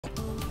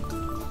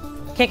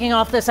Kicking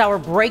off this hour,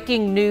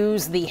 breaking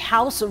news. The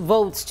House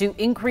votes to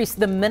increase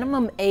the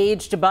minimum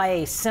age to buy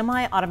a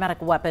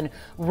semi-automatic weapon,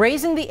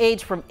 raising the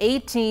age from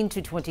 18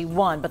 to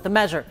 21. But the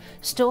measure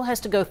still has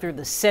to go through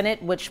the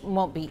Senate, which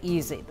won't be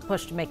easy. The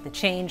push to make the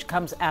change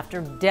comes after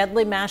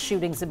deadly mass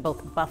shootings in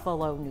both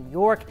Buffalo, New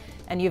York,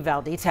 and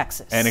Uvalde,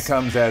 Texas. And it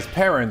comes as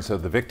parents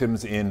of the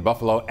victims in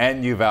Buffalo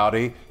and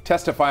Uvalde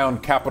testify on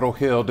Capitol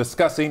Hill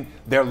discussing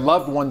their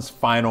loved ones'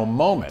 final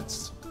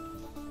moments.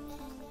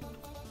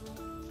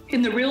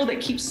 In the reel that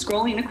keeps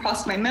scrolling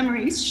across my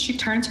memories, she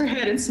turns her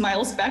head and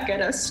smiles back at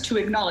us to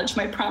acknowledge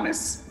my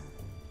promise.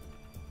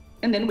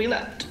 And then we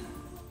left.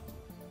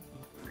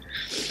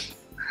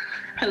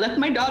 I left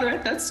my daughter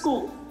at that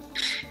school,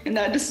 and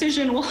that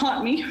decision will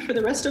haunt me for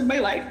the rest of my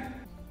life.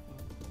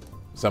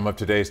 Some of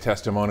today's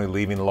testimony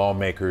leaving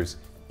lawmakers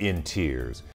in tears.